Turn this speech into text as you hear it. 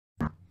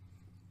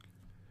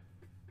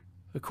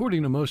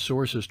According to most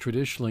sources,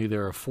 traditionally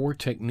there are 4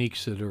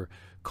 techniques that are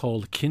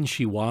called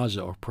KINSHI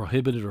WAZA, or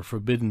prohibited or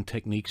forbidden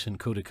techniques in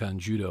Kodokan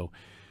Judo.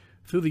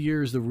 Through the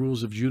years, the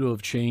rules of Judo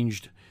have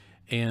changed,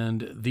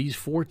 and these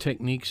 4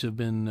 techniques have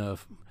been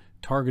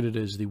targeted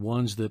as the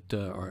ones that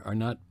are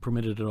not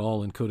permitted at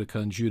all in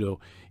Kodokan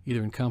Judo,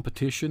 either in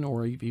competition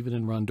or even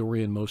in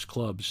Randori in most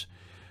clubs.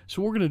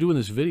 So what we're going to do in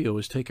this video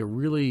is take a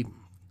really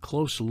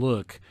close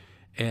look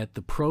at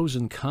the pros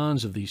and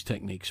cons of these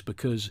techniques,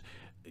 because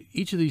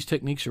each of these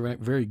techniques are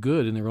very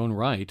good in their own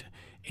right,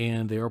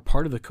 and they are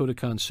part of the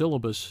Kodokan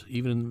syllabus,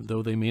 even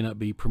though they may not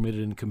be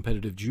permitted in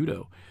competitive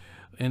judo.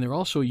 And they're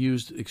also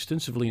used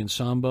extensively in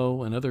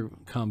sambo and other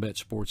combat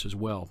sports as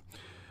well.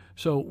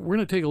 So we're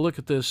going to take a look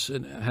at this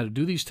and how to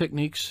do these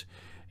techniques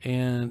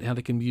and how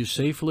they can be used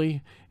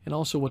safely, and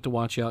also what to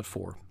watch out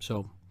for.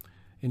 So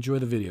enjoy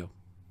the video.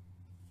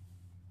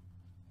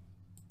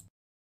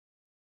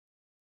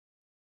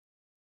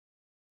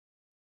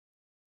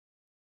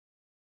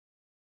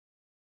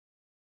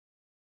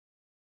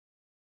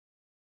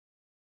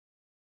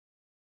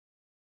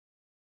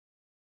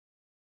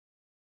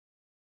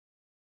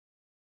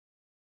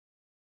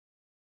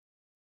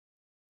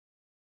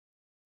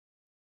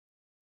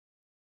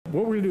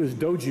 What we're going to do is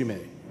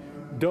dojime.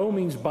 Do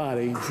means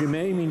body,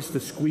 jime means to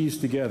squeeze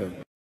together.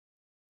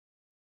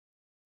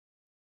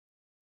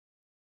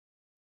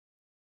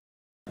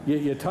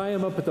 You tie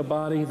them up at the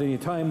body, then you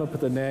tie them up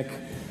at the neck,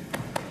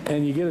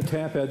 and you get a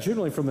tap out,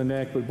 generally from the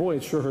neck, but boy,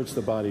 it sure hurts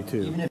the body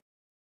too.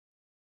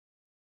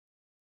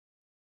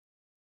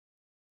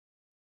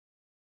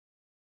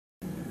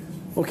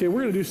 Okay,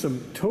 we're going to do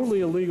some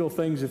totally illegal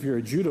things if you're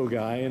a judo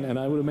guy, and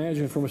I would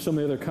imagine from some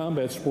of the other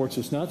combat sports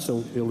it's not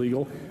so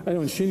illegal. I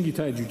know in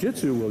Shingitai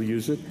Jujitsu we'll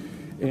use it,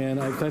 and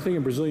I think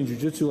in Brazilian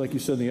Jiu-Jitsu, like you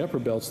said, in the upper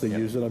belts they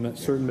use it, I'm not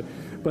certain.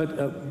 But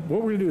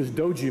what we're going to do is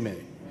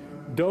dojime.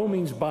 Do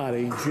means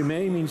body,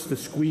 jime means to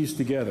squeeze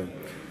together.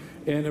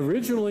 And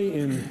originally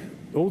in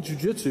old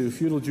Jiu-Jitsu,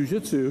 feudal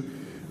Jiu-Jitsu,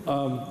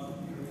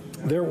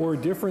 there were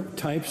different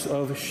types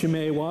of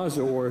shime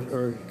waza,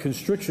 or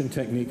constriction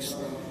techniques.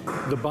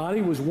 The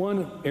body was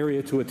one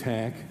area to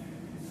attack,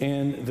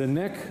 and the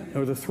neck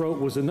or the throat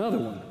was another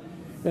one.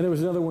 And there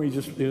was another one where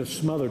you just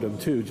smothered them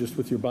too, just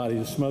with your body,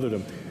 just smothered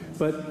them.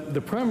 But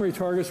the primary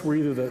targets were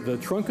either the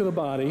trunk of the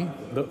body,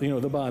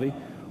 the body,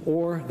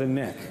 or the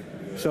neck.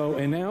 So,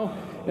 and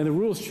the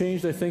rules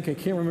changed, I think, I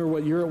can't remember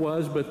what year it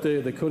was, but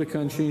the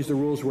Kodokan changed the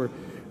rules where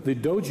the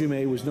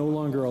dojime was no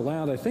longer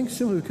allowed, I think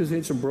simply because they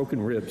had some broken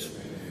ribs.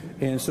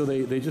 And so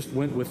they just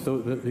went with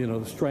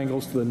the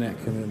strangles to the neck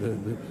and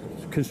the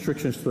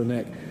constrictions to the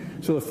neck.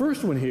 So the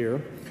first one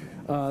here,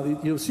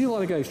 you'll see a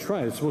lot of guys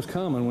try it. It's the most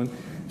common one.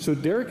 So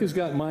Derek has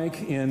got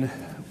Mike in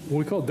what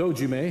we call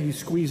dojime. He's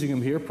squeezing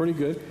him here pretty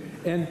good.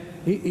 And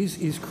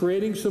he's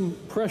creating some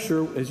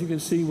pressure, as you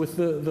can see, with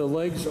the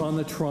legs on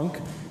the trunk,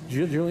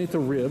 generally at the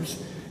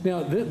ribs.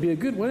 Now, that'd be a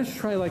good, why don't you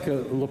try like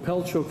a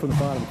lapel choke from the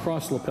bottom,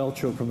 cross lapel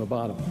choke from the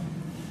bottom.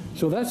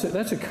 So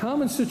that's a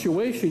common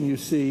situation you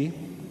see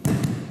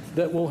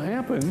that will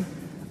happen.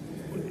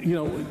 You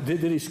know, did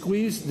he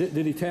squeeze,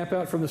 did he tap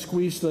out from the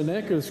squeeze to the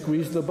neck or the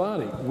squeeze to the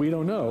body? We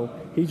don't know.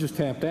 He just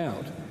tapped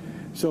out.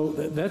 So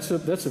that's a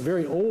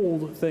very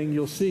old thing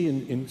you'll see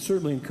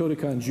certainly in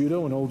Kodokan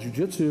Judo and old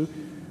Jiu-Jitsu,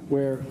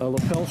 where a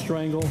lapel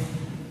strangle,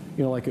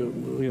 like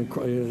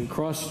a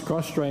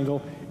cross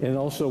strangle, and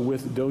also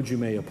with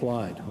dojime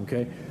applied,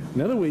 okay?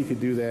 Another way you could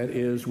do that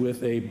is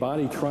with a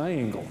body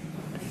triangle.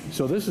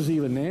 So this is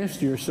even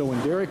nastier. So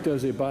when Derek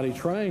does a body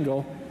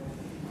triangle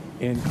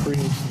and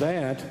creates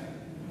that,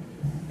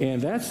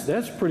 and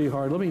that's pretty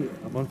hard. I'm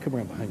gonna come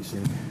around behind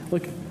you.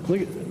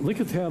 Look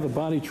at how the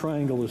body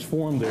triangle is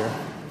formed there.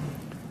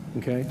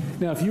 Okay.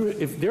 Now,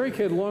 if Derek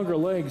had longer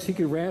legs, he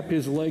could wrap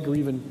his leg, or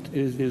even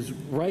his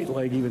right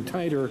leg even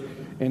tighter,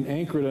 and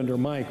anchor it under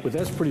Mike. But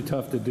that's pretty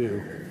tough to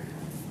do.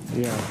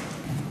 Yeah.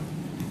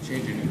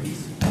 Changing a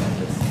piece.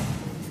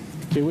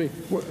 Okay,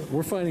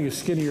 we're finding a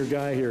skinnier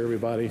guy here,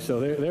 everybody. So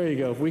there you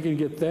go. If we can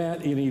get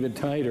that in even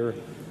tighter,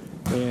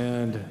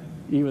 and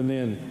even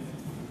then,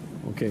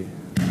 okay,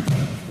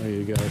 there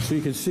you go. So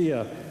you can see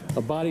a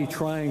body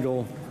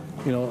triangle,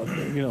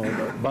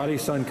 body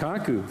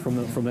sankaku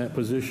from that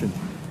position.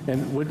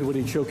 And would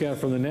he choke out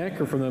from the neck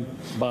or from the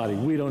body?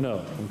 We don't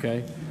know.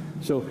 Okay,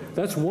 so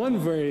that's one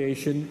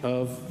variation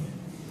of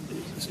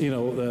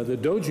the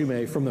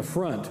dojime from the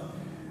front.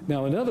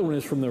 Now another one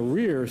is from the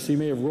rear, so you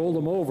may have rolled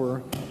them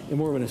over in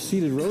more of a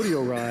seated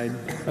rodeo ride.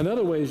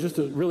 Another way is just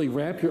to really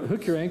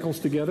hook your ankles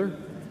together,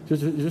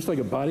 just like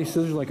a body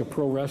scissors, like a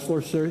pro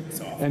wrestler, sir.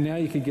 And now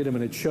you can get him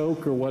in a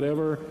choke or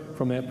whatever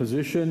from that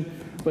position.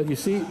 But you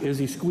see, is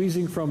he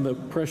squeezing from the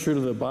pressure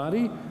to the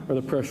body or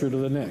the pressure to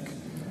the neck?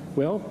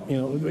 Well,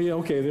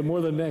 okay, the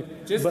more the neck.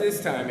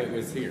 This time it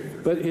was here.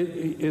 But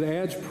it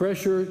adds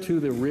pressure to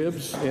the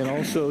ribs and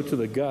also to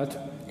the gut.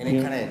 And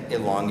it kind of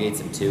elongates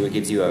them too. It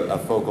gives you a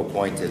focal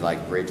point to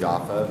like bridge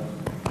off of.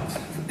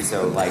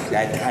 So like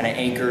that kind of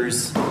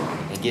anchors.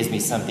 It gives me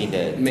something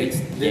to makes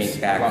this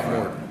back a lot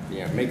more.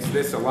 Yeah, makes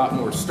this a lot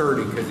more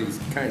sturdy because he's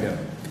kind of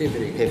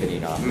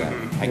pivoting off that.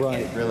 I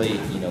can't really,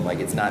 you know, like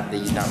it's not,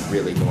 he's not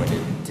really going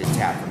to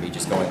tap for me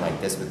just going like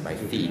this with my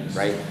feet,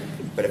 right?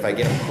 But if I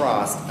get him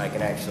crossed, I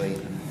can actually...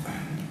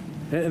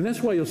 And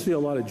that's why you'll see a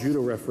lot of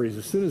judo referees,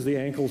 as soon as the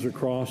ankles are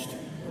crossed,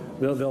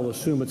 they'll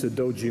assume it's a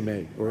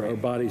dojime, or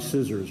body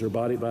scissors, or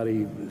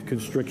body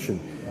constriction,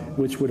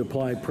 which would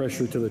apply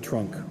pressure to the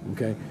trunk,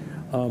 okay?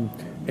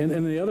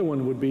 And the other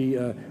one would be,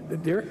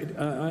 Derek,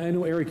 I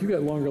know, Eric, you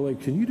got longer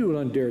legs. Can you do it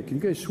on Derek? Can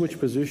you guys switch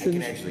positions? I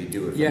can actually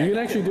do it. Yeah. You can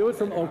actually do it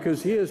from, oh,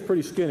 because he is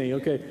pretty skinny.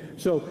 Okay,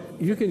 so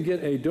you can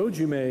get a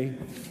dojime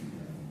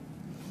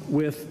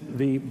with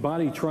the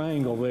body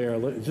triangle there.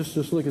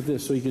 Just look at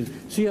this. So you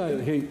can see how,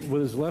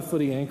 with his left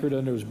foot, he anchored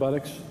under his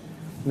buttocks,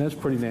 and that's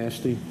pretty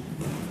nasty.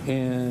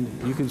 And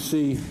you can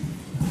see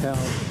how,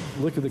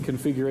 look at the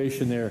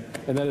configuration there,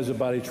 and that is a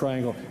body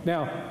triangle.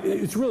 Now,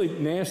 it's really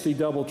nasty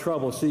double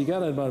trouble. So you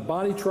got a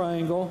body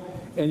triangle,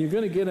 and you're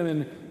going to get them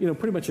in, you know,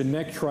 pretty much a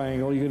neck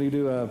triangle. You're going to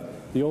do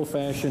the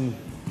old-fashioned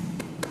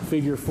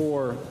figure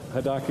 4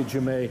 Hadaka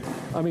Jime.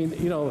 I mean,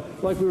 you know,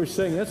 like we were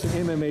saying, that's an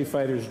MMA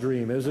fighter's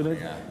dream, isn't it?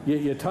 Yeah.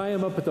 You tie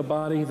him up at the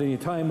body, then you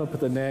tie him up at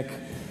the neck,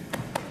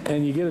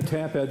 and you get a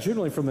tap out,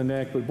 generally from the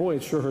neck, but boy,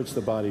 it sure hurts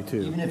the body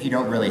too. Even if you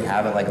don't really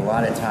have it, like a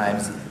lot of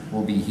times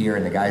we'll be here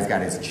and the guy's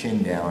got his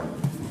chin down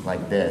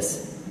like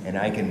this, and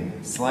I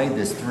can slide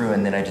this through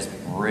and then I just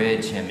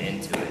bridge him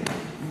into it.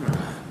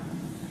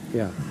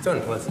 Yeah. It's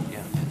unpleasant,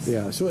 yeah.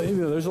 Yeah, so you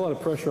know, there's a lot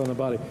of pressure on the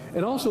body.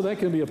 And also that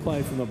can be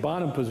applied from the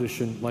bottom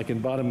position, like in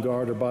bottom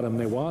guard or bottom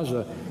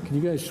newaza. Can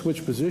you guys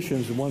switch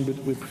positions, one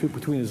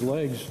between his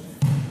legs?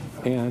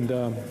 And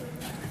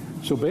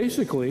so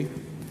basically,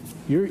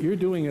 you're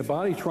doing a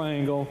body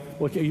triangle.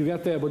 Okay, you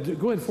got that, but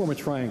go ahead and form a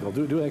triangle.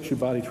 Do actually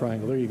body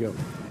triangle. There you go.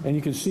 And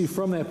you can see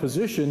from that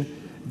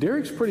position,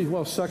 Derek's pretty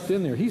well sucked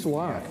in there. He's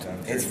locked.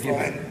 It's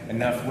fine.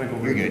 Enough wiggle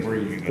room to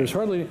breathe. There's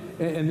hardly,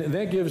 and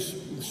that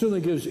certainly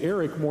gives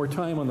Eric more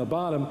time on the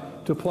bottom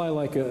to apply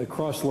like a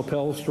cross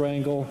lapel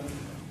strangle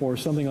or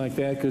something like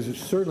that, because it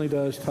certainly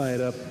does tie it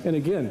up. And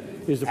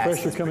again, is the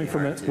pressure coming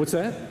from that? What's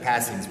that?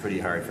 Passing's pretty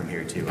hard from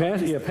here too.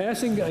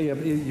 Passing,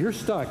 you're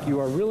stuck.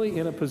 You are really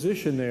in a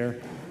position there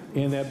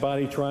in that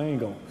body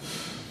triangle.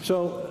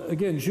 So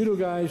again, judo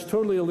guys,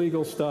 totally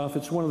illegal stuff.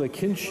 It's one of the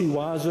KINSHI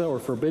WAZA or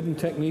forbidden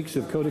techniques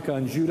of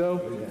Kodokan Judo.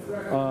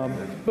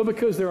 But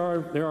because there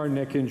are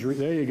neck injuries,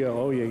 there you go.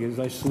 Oh yeah,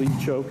 nice sleeve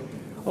choke,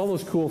 all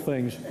those cool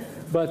things.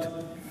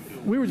 But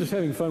we were just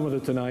having fun with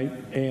it tonight,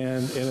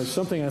 and it's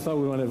something I thought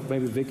we wanted to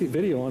maybe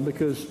video on,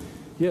 because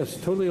yes,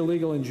 totally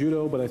illegal in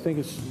judo, but I think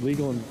it's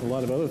legal in a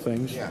lot of other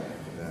things. Yeah.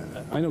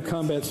 I know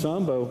combat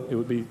sambo, it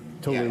would be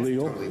totally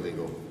legal. Totally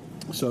legal.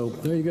 So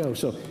there you go.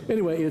 So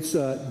anyway, it's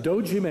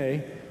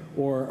dojime,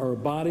 or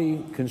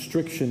body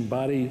constriction,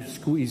 body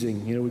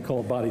squeezing. You know, we call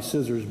it body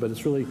scissors, but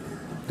it's really,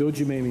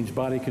 dojime means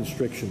body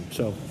constriction.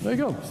 So there you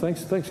go.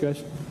 Thanks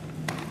guys.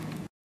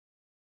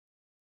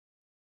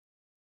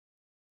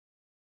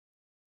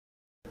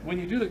 When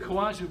you do the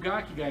kawazu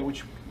gaki guy, which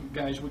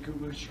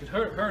you could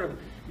heard of,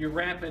 you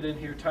wrap it in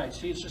here tight.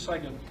 See, it's just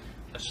like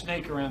a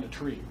snake around a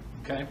tree,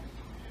 okay?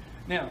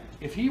 Now,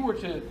 if he were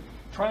to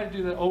try to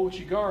do the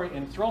ouchigari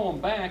and throw him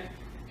back,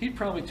 he'd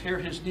probably tear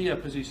his knee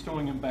up as he's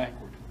throwing him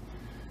backward.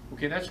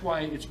 Okay, that's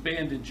why it's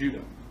banned in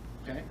judo,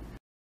 okay?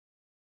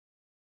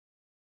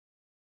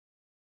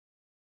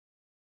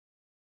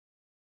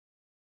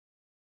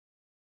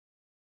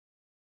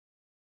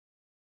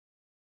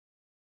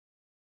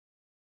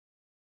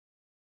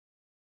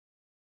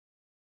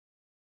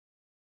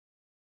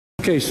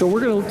 Okay, so we're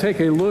going to take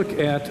a look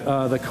at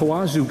the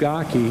kawazu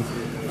gaki.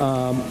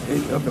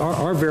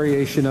 Our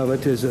variation of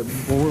it is a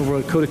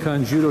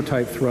Kodokan Judo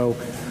type throw,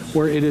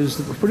 where it is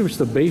pretty much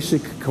the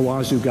basic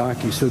kawazu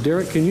gaki. So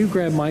Derek, can you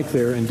grab Mike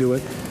there and do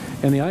it?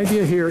 And the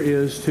idea here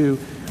is to,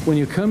 when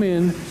you come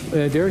in,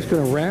 Derek's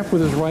going to wrap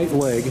with his right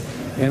leg,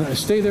 and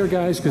stay there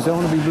guys, because I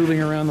want to be moving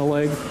around the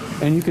leg.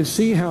 And you can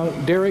see how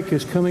Derek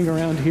is coming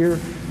around here,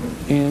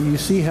 and you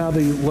see how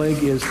the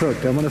leg is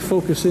hooked. I'm going to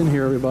focus in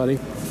here, everybody.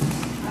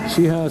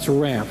 See how it's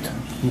wrapped.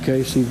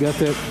 Okay, so you've got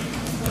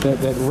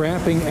that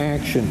wrapping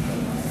action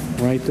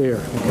right there.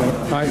 Okay.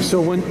 All right,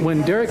 so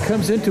when Derek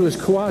comes into his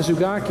kawazu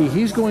gaki,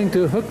 he's going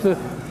to hook the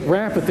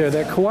wrap it there.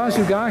 That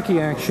kawazu gaki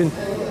action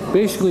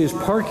basically is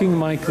parking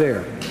Mike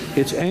there.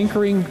 It's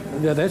anchoring,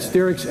 that's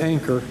Derek's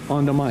anchor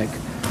onto Mike.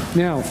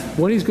 Now,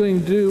 what he's going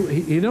to do,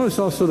 you notice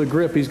also the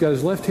grip. He's got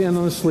his left hand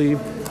on the sleeve.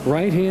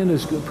 Right hand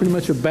is pretty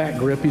much a back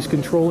grip. He's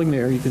controlling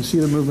there. You can see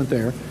the movement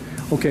there.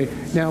 Okay,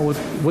 now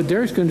what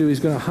Derek's going to do,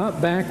 he's going to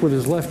hop back with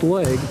his left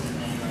leg,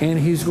 and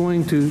he's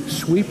going to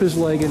sweep his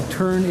leg and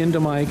turn into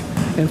Mike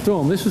and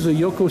throw him. This is a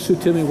Yoko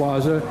Sutemi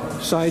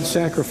Waza side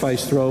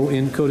sacrifice throw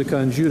in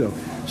Kodokan Judo.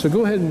 So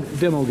go ahead and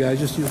demo, guys.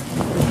 Just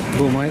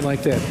boom, right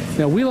like that.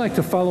 Now we like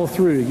to follow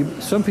through.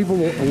 Some people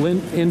will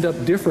end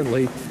up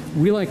differently.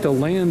 We like to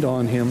land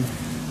on him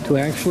to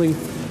actually,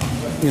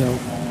 you know,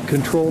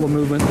 control the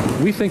movement.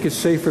 We think it's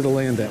safer to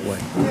land that way.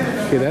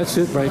 Okay, that's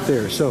it right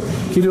there. So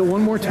can you do it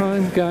one more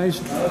time, guys?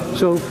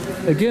 So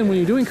again, when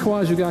you're doing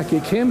kawazu gaki,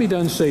 it can be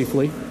done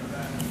safely.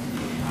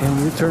 And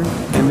return,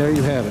 and there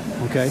you have it.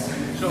 Okay.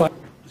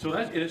 So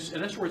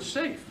that's where it's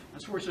safe.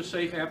 That's where it's a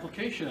safe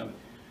application of it.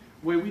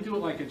 Where we do it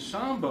like in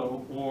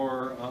sambo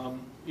or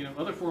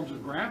other forms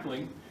of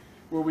grappling,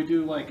 where we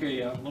do like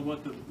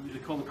what they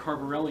call the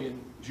Carbarellian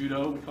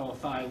judo, we call a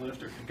thigh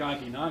lift, or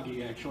kagagi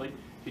nagi actually.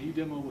 Can you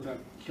demo without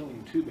killing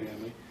him too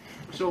badly?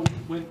 So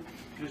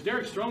because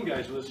Derek's thrown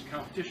guys with us in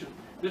competition,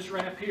 this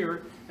wrap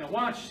here, now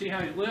watch, see how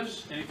he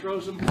lifts and he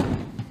throws them,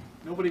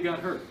 nobody got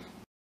hurt.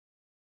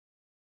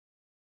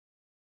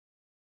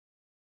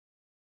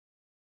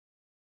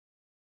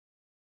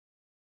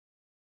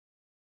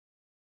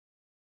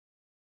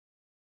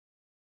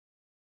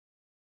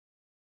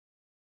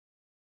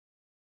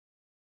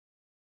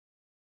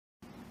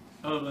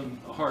 Other than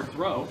a hard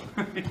throw,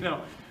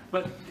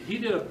 But he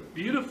did a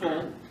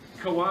beautiful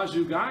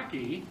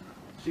kawazugaki.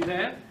 See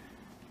that?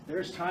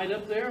 There's tied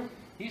up there.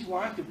 He's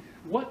locked him.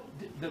 What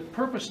the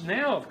purpose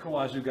now of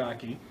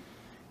kawazugaki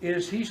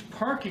is he's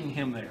parking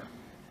him there.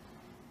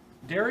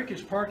 Derek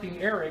is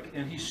parking Eric,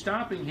 and he's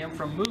stopping him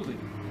from moving.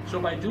 So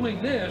by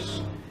doing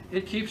this,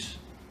 it keeps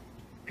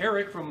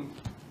Eric from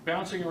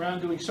bouncing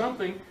around doing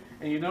something.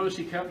 And you notice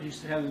he's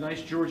had a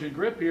nice Georgian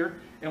grip here.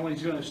 And when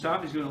he's going to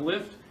stop, he's going to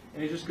lift.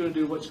 And he's just going to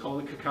do what's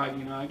called a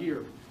kakagi nagi,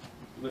 or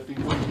lifting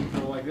 1, 2,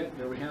 4 like that.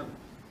 There we have it.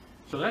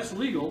 So that's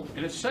legal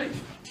and it's safe.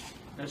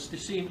 That's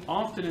seen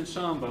often in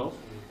sambo,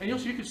 and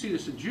you can see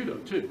this in judo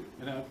too.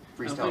 And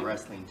freestyle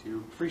wrestling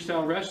too.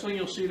 Freestyle wrestling,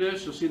 you'll see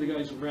this. You'll see the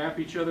guys wrap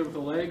each other with the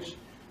legs.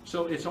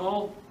 So it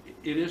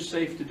is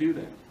safe to do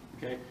that.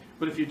 Okay,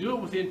 but if you do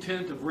it with the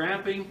intent of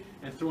wrapping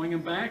and throwing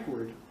them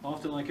backward,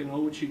 often like an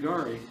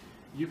ouchigari,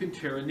 you can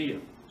tear a knee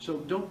up. So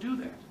don't do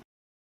that.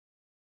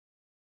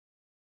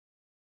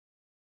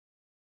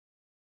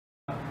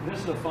 This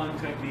is a fun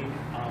technique.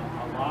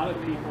 A lot of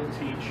people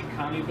teach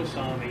kani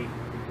basami,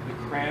 the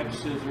crab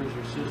scissors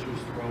or scissors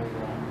throw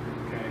wrong.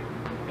 Okay,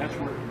 that's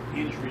where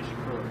injuries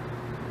occur.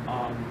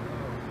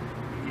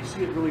 You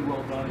see it really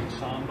well done in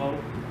sambo,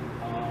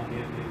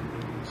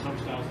 in some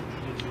styles of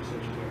jiu-jitsu,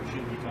 such as our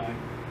Shingitai.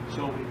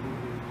 So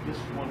this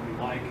is one we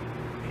like.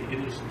 It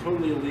is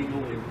totally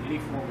illegal in any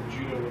form of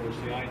judo, whether it's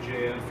the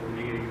IJF or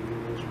the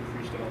rules or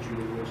freestyle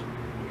judo rules,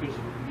 because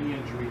of knee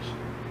injuries.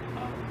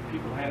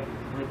 People have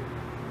hurt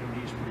their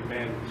knees pretty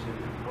bad with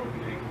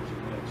broken ankles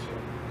and legs. So,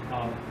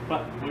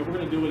 but the way we're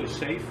going to do it is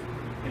safe.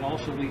 It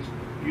also leads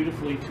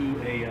beautifully to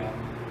a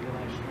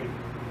nice straight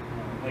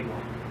leg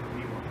line,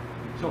 knee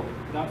line. So,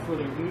 without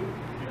further ado,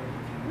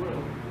 if you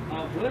will,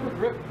 whatever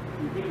grip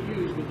you're going to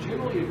use, but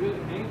generally a good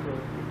anchor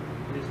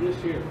is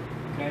this here,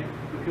 okay?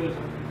 Because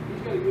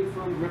he's got a good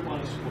firm grip on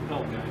his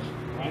lapel, guys,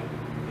 right?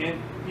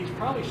 And he's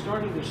probably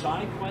started to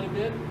side quite a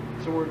bit,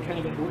 so we're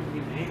kind of working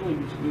an angle.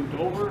 He's moved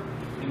over,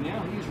 and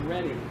now he's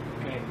ready,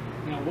 okay?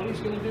 Now what he's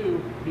going to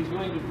do, he's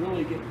going to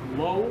really get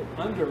low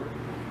under,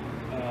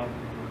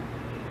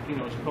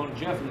 his opponent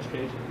Jeff in this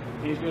case,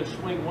 and he's going to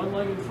swing one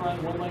leg in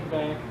front, one leg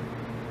back,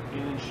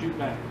 and then shoot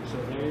back. So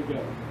there you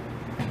go.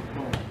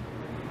 Boom.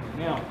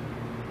 Now,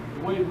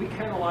 the way we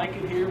kind of like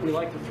it here, we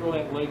like to throw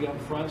that leg up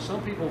front.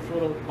 Some people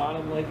throw the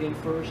bottom leg in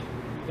first.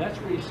 That's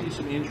where you see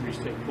some injuries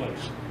take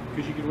place,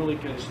 because you can really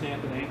kind of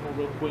snap an ankle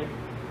real quick.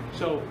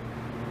 So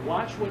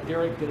watch what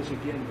Derek does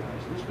again,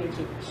 guys. This makes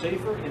it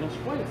safer, and it's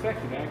quite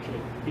effective,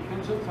 actually. He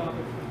comes to the top,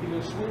 he's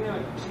going to swing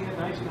out, see it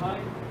nice and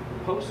high?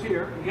 Post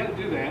here, you got to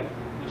do that.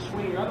 And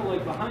swing your other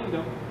leg behind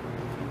him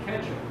and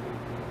catch him.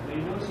 Now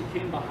you notice he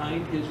came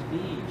behind his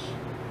knees.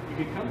 You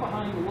can come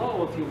behind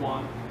low if you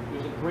want.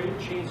 There's a greater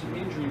chance of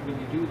injury when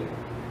you do that.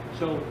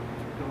 So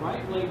the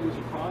right leg was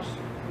across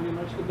pretty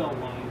much the belt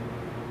line.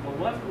 The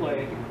left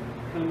leg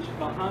comes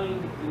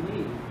behind the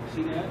knee.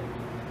 See that?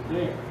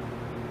 There.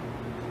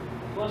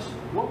 Plus,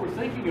 what we're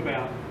thinking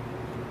about,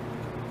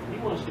 he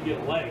wants to get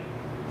a leg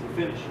to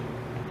finish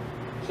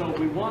it. So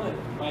we want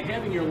to, by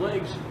having your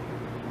legs,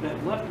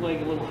 that left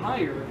leg a little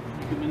higher,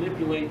 you can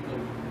manipulate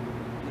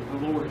the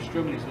lower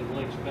extremities of the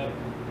legs better.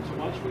 So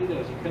watch what he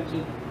does. He comes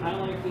in high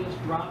like this,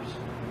 drops,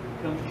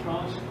 comes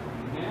across.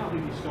 Now he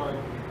can start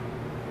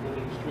with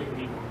a straight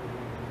knee.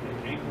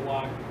 Okay, ankle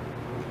lock,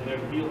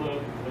 whatever, heel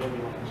hook, whatever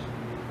he likes.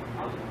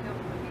 Also,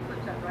 when he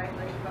puts that right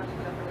leg across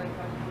his upper leg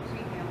across, you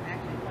see him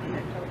actually putting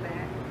that toe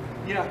back.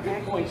 Yeah,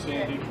 good point,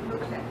 Sandy. He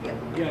moves that hip.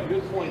 Yeah,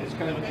 good point. It's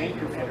kind of an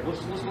anchor foot.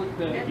 Let's look at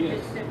that again.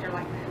 Just sit there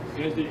like this.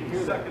 Guys, did you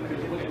hear that?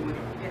 Because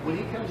when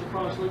he comes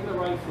across, look at the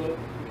right foot,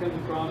 he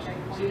comes across,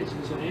 see it's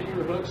an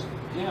anchor hooks.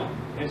 Now,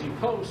 as he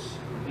posts,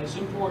 that's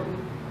important,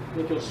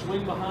 that he'll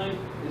swing behind,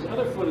 his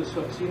other foot is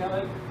hooked. See how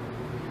that,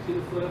 see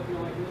the foot up here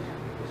like this?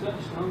 It's not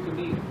just a hunk of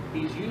meat.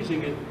 He's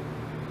using it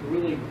to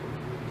really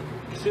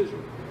scissor.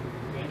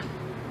 Okay?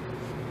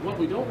 What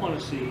we don't want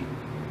to see,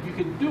 you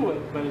can do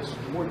it, but it's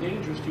more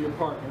dangerous to your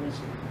partner. It's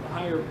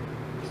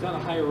not a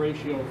higher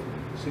ratio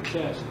of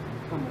success.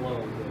 Come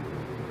low.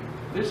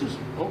 This is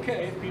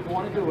okay if people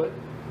want to do it.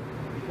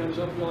 He comes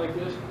up here like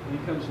this, and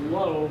he comes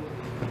low,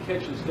 and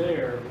catches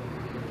there.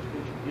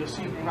 You'll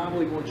see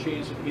probably more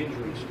chance of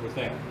injuries with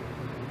that.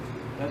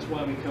 That's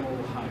why we come a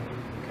little higher.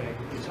 Okay,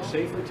 it's a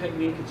safer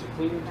technique. It's a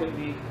cleaner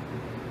technique.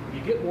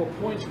 You get more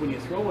points when you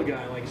throw a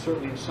guy, like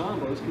certainly in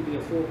sambo. This could be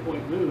a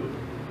 4-point move.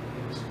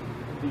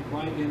 lead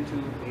right into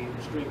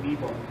a straight knee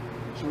bar.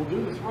 So we'll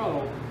do the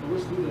throw, but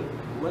let's do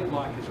the leg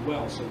lock as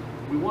well. So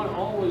we want to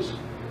always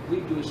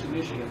lead to a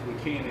submission if we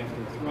can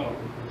after a throw.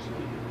 So you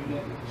can do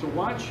that. So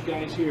watch,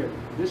 guys, here.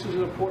 This is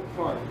an important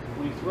part.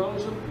 When he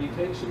throws them and he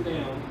takes them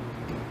down,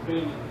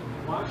 then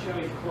watch how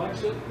he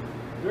collects it.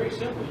 Very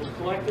simple. Just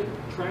collect it,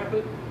 trap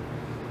it,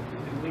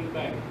 and lean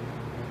back.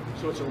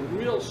 So it's a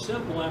real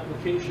simple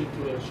application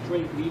to a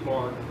straight knee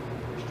bar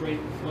or straight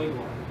leg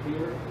lock. Here,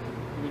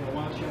 you're going to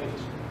watch how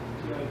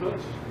he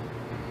hooks.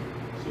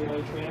 See how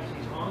he traps?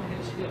 He's on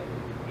his hip.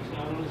 He's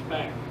not on his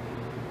back.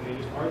 And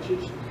he just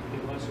arches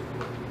and lets it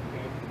work.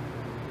 Okay?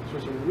 So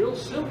it's a real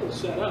simple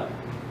setup.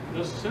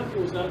 Now,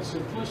 simple is not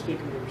simplistic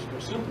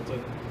or simpleton.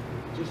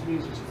 It just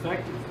means it's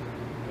effective.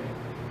 Okay?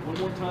 One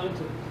more time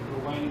to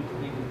go right into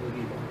leading the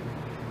knee bar.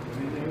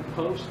 And then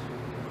post.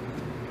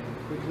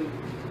 And quickly.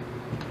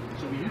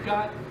 So you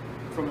got,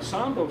 from a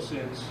sambo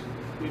sense,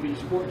 maybe a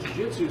sport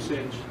jiu-jitsu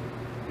sense,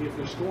 if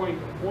they're scoring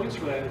points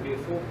for that, it'd be a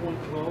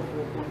 4-point throw,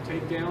 4-point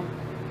takedown,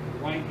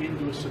 right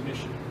into a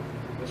submission.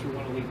 That's what we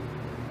want to lead.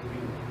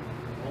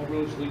 All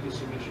roads lead to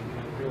submission.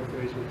 Kind of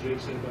paraphrase what Jake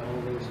said about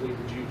all roads lead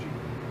to juju.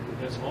 But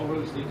that's all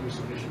roads lead to a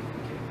submission.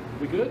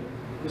 We good?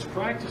 Let's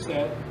practice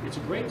that. It's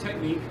a great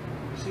technique.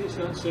 You see it's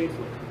done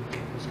safely.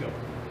 Let's go.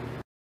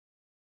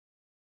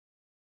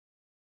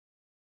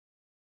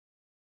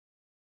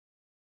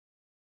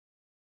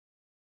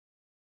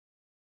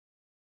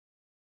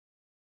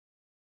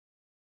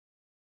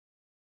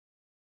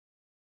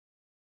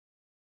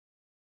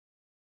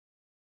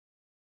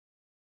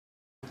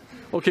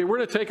 Okay, we're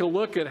going to take a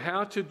look at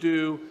how to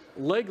do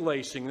leg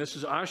lacing. This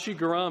is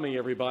ashigarami,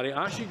 everybody.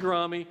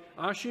 Ashigarami,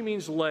 ashi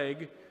means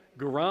leg,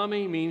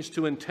 garami means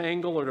to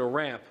entangle or to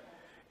wrap.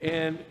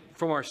 And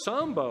from our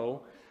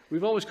sambo,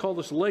 we've always called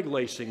this leg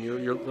lacing.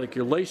 You're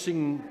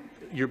lacing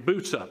your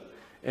boots up,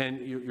 and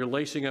you're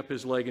lacing up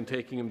his leg and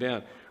taking him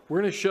down.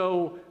 We're going to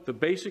show the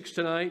basics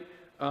tonight.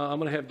 I'm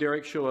going to have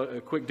Derek show a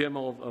quick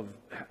demo of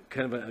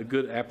kind of a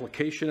good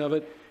application of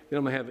it. Then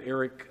I'm going to have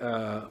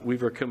Eric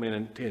Weaver come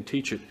in and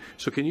teach it.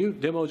 So can you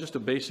demo just a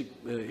basic,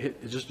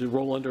 just to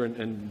roll under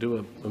and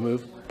do a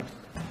move?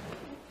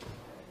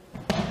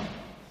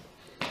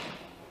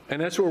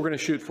 And that's what we're going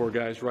to shoot for,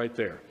 guys, right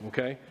there,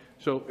 okay?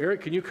 So Eric,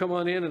 can you come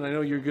on in? And I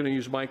know you're going to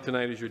use Mike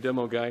tonight as your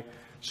demo guy.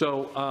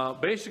 So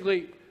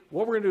basically,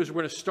 what we're going to do is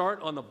we're going to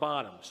start on the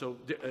bottom. So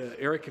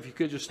Eric, if you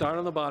could just start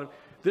on the bottom.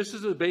 This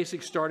is the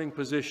basic starting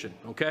position,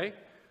 okay?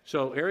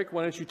 So Eric,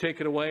 why don't you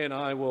take it away, and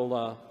I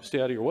will stay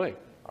out of your way.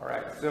 All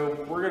right, so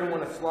we're going to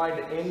want to slide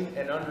in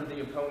and under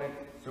the opponent.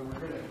 So we're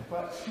going to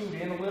butt scoot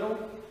in a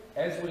little.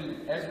 As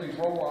we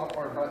roll off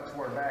our butt to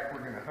our back,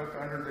 we're going to hook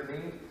under the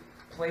knee,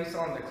 place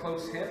on the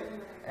close hip,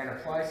 and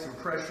apply some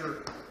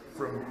pressure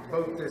from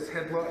both this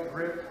headlock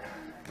grip,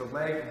 the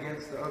leg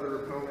against the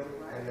other opponent,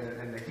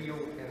 and the heel,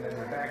 and then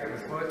the back of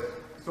the foot.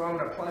 So I'm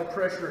going to apply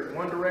pressure in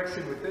one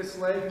direction with this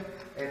leg,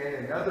 and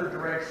in another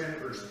direction,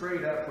 or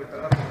straight up with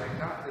the other leg,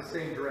 not the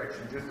same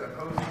direction, just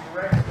opposing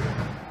direction.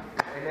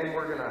 And then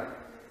we're going to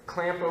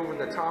clamp over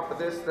the top of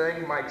this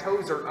thing. My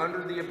toes are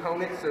under the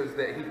opponent so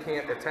that he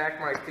can't attack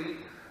my feet.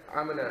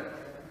 I'm going to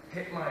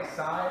hit my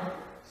side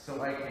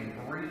so I can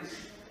reach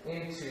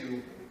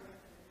into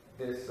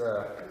this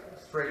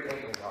straight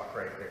ankle lock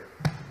right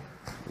there.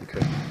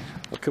 Okay.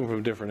 I'll come from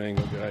a different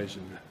angle, guys.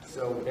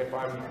 So if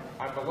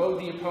I'm below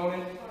the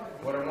opponent,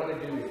 what I want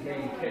to do is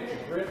maybe catch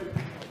a grip,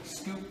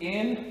 scoot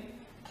in,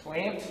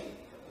 plant,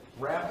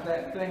 wrap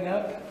that thing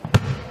up,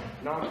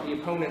 knock the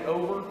opponent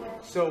over.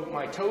 So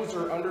my toes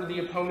are under the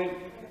opponent.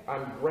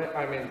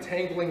 I'm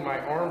entangling my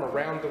arm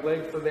around the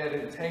leg for that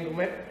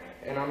entanglement,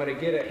 and I'm going to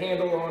get a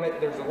handle on it.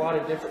 There's a lot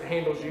of different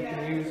handles you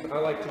can use. I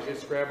like to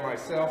just grab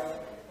myself.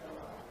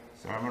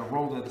 So I'm going to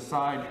roll to the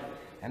side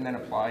and then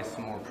apply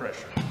some more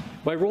pressure.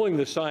 By rolling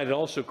the side, it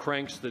also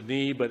cranks the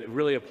knee, but it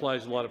really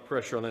applies a lot of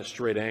pressure on that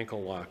straight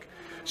ankle lock.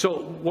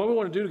 So what we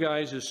want to do,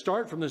 guys, is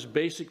start from this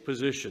basic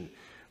position.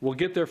 We'll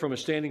get there from a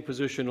standing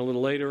position a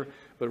little later,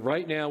 but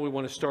right now we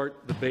want to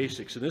start the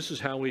basics, and this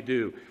is how we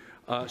do.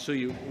 So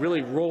you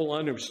really roll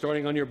under,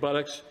 starting on your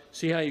buttocks.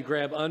 See how you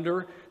grab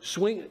under,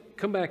 swing,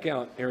 come back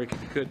out, Eric,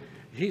 if you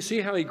could.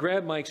 See how he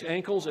grabbed Mike's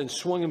ankles and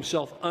swung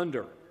himself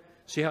under.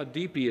 See how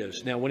deep he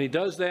is. Now, when he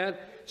does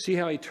that, see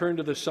how he turned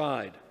to the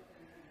side.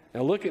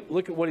 Now, look at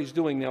what he's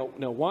doing.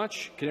 Now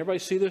watch. Can everybody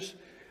see this?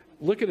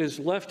 Look at his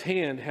left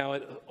hand, how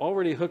it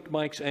already hooked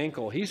Mike's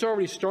ankle. He's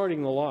already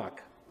starting the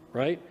lock,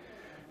 right?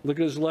 Look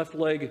at his left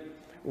leg,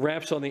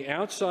 wraps on the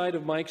outside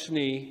of Mike's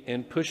knee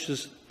and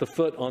pushes the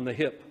foot on the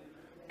hip.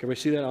 Can we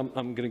see that?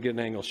 I'm going to get an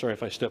angle. Sorry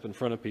if I step in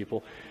front of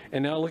people.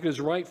 And now look at his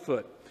right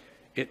foot.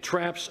 It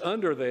traps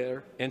under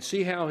there, and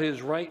see how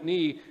his right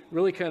knee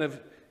really kind of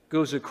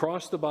goes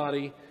across the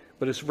body,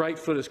 but his right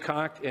foot is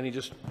cocked, and he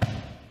just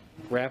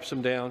wraps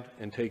him down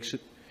and takes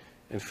it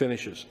and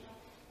finishes.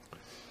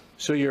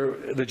 So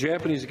the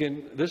Japanese,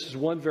 again, this is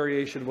one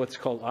variation of what's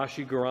called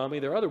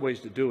ashigarami. There are other ways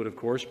to do it, of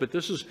course, but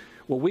this is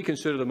what we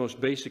consider the most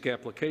basic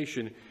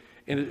application,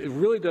 and it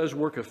really does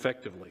work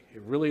effectively.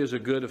 It really is a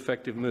good,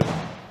 effective move.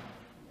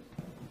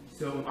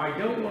 So I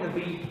don't want to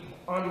be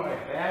on my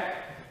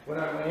back when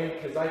I land,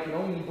 because I can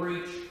only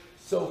reach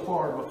so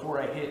far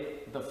before I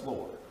hit the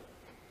floor.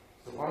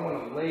 So I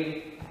want to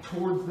lay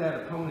towards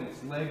that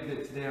opponent's leg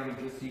that's down,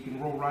 just so you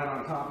can roll right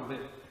on top of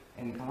it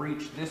and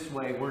breach this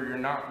way where you're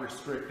not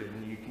restricted.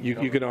 And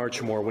you can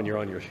arch more when you're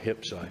on your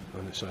hip side,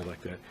 on the side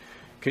like that.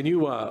 Can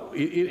you,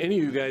 any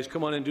of you guys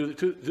come on and do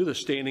the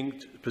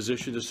standing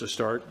position just to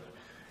start,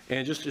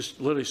 and just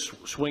literally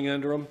swing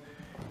under them?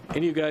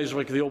 Any of you guys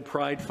like the old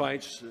Pride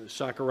fights,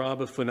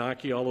 Sakuraba,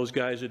 Funaki, all those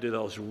guys that did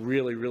those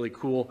really, really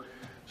cool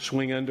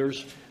swing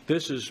unders?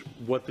 This is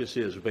what this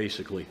is,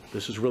 basically.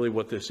 This is really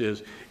what this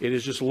is. It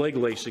is just leg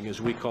lacing, as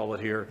we call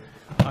it here,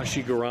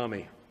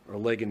 ashigarami, or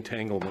leg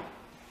entanglement.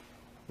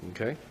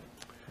 Okay?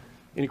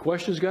 Any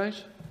questions,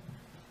 guys?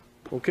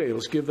 Okay,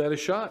 let's give that a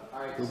shot.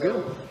 All right, We're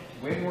so good.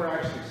 when we're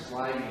actually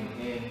sliding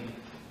in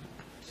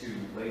to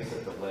lace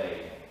up the leg,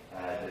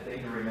 the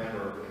thing to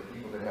remember for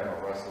people that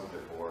haven't wrestled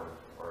before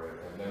or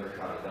have never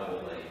tried a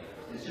double leg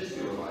is just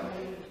do a lunge.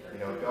 You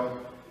know,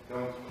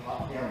 don't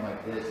hop down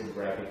like this and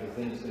grab it, because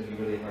then it's going to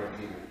be really hard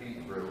to get your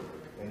feet through.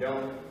 And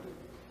don't,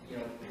 you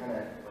know, kind of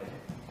like,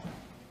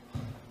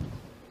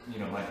 you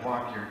know, like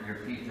walk your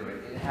feet through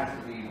it. It has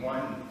to be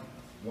one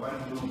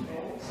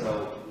movement.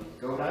 So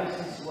go nice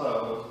and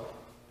slow.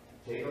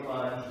 Take a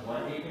lunge,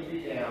 one knee can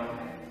be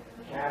down,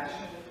 catch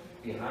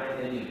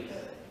behind the knees,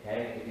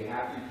 okay? If you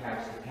have to,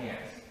 catch the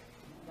pants,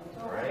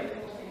 all right?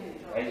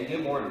 As you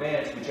get more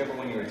advanced, whichever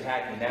one you're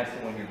attacking, that's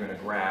the one you're going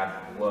to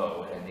grab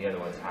low, and the other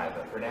one's high.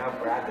 But for now,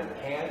 grab the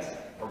pants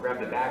or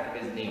grab the back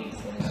of his knees.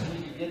 And as soon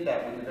as you get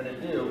that, what you're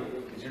going to do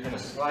is you're going to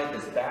slide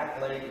this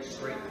back leg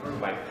straight through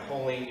by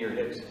pulling your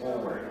hips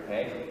forward,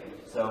 okay?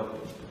 So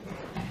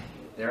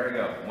there we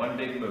go, one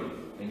big move.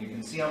 And you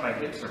can see how my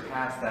hips are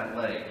past that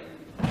leg.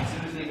 As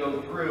soon as they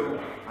go through,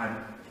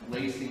 I'm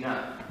lacing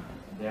up.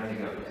 There we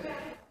go.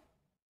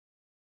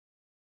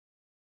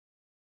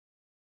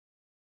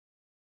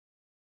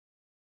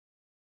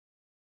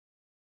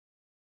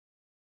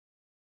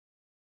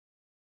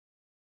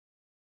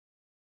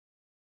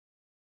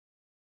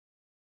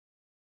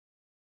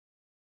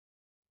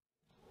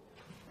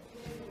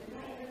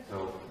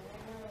 So,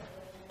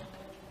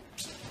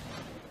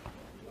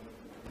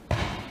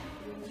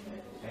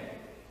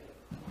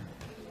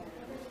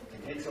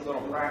 it's a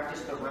little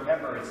practice, but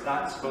remember, it's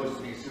not supposed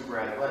to be super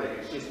athletic.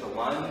 It's just a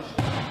lunge,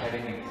 and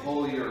then you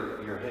pull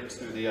your hips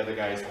through the other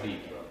guy's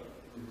feet.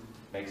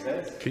 Make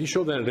sense? Can you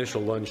show that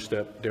initial lunge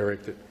step,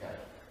 Derek? Okay.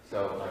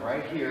 So I'm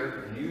right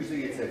here, and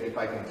usually it's if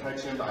I can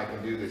touch him, I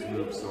can do this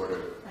move sort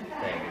of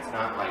thing. It's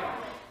not like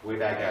way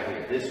back out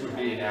here. This would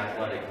be an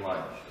athletic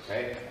lunge,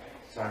 okay?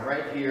 So I'm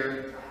right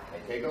here,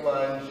 I take a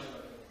lunge,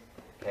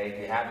 okay? If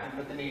you have to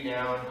put the knee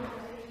down,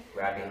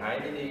 grab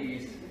behind the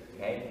knees,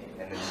 okay?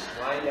 And then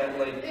slide that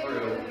leg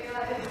through.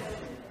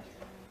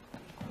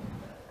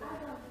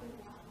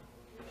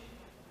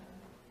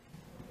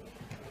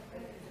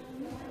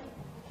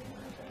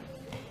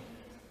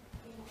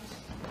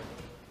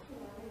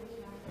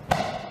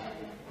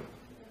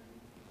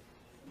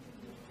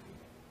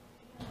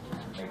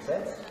 Make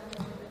sense?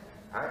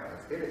 All right,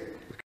 let's get it.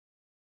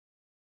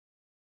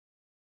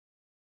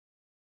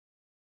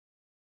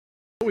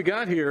 What we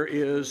got here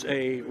is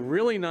a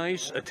really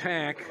nice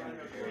attack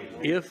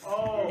if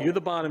you're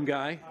the bottom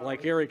guy,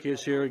 like Eric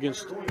is here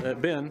against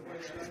Ben,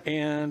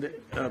 and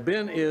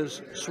Ben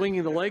is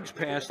swinging the legs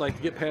past, like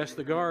to get past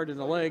the guard and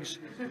the legs,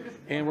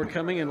 and we're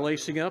coming and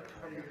lacing up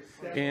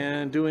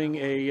and doing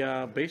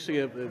a, basically,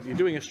 you're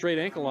doing a straight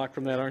ankle lock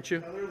from that, aren't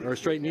you? Or a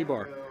straight knee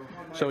bar.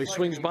 So he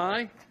swings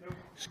by,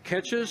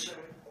 catches,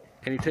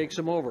 and he takes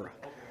him over.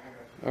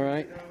 All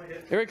right.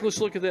 Eric, let's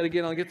look at that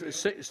again. I'll get to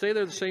stay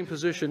there in the same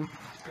position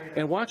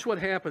and watch what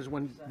happens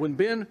when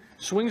Ben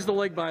swings the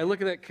leg by.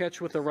 Look at that catch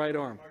with the right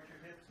arm.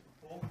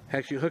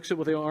 Actually hooks it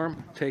with the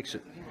arm, takes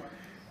it.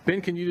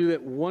 Ben, can you do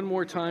that one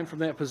more time from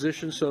that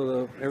position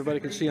so everybody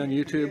can see on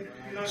YouTube?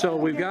 So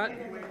we've got,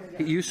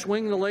 you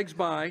swing the legs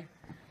by,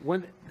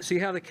 see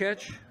how the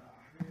catch?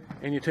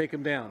 And you take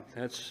him down.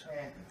 That's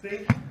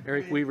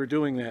Eric Weaver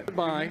doing that.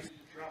 By.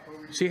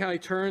 See how he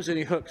turns and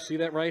he hooks. See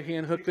that right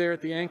hand hook there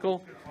at the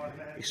ankle?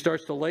 He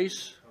starts to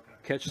lace,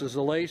 catches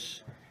the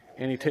lace,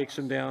 and he takes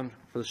him down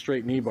for the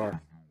straight knee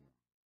bar.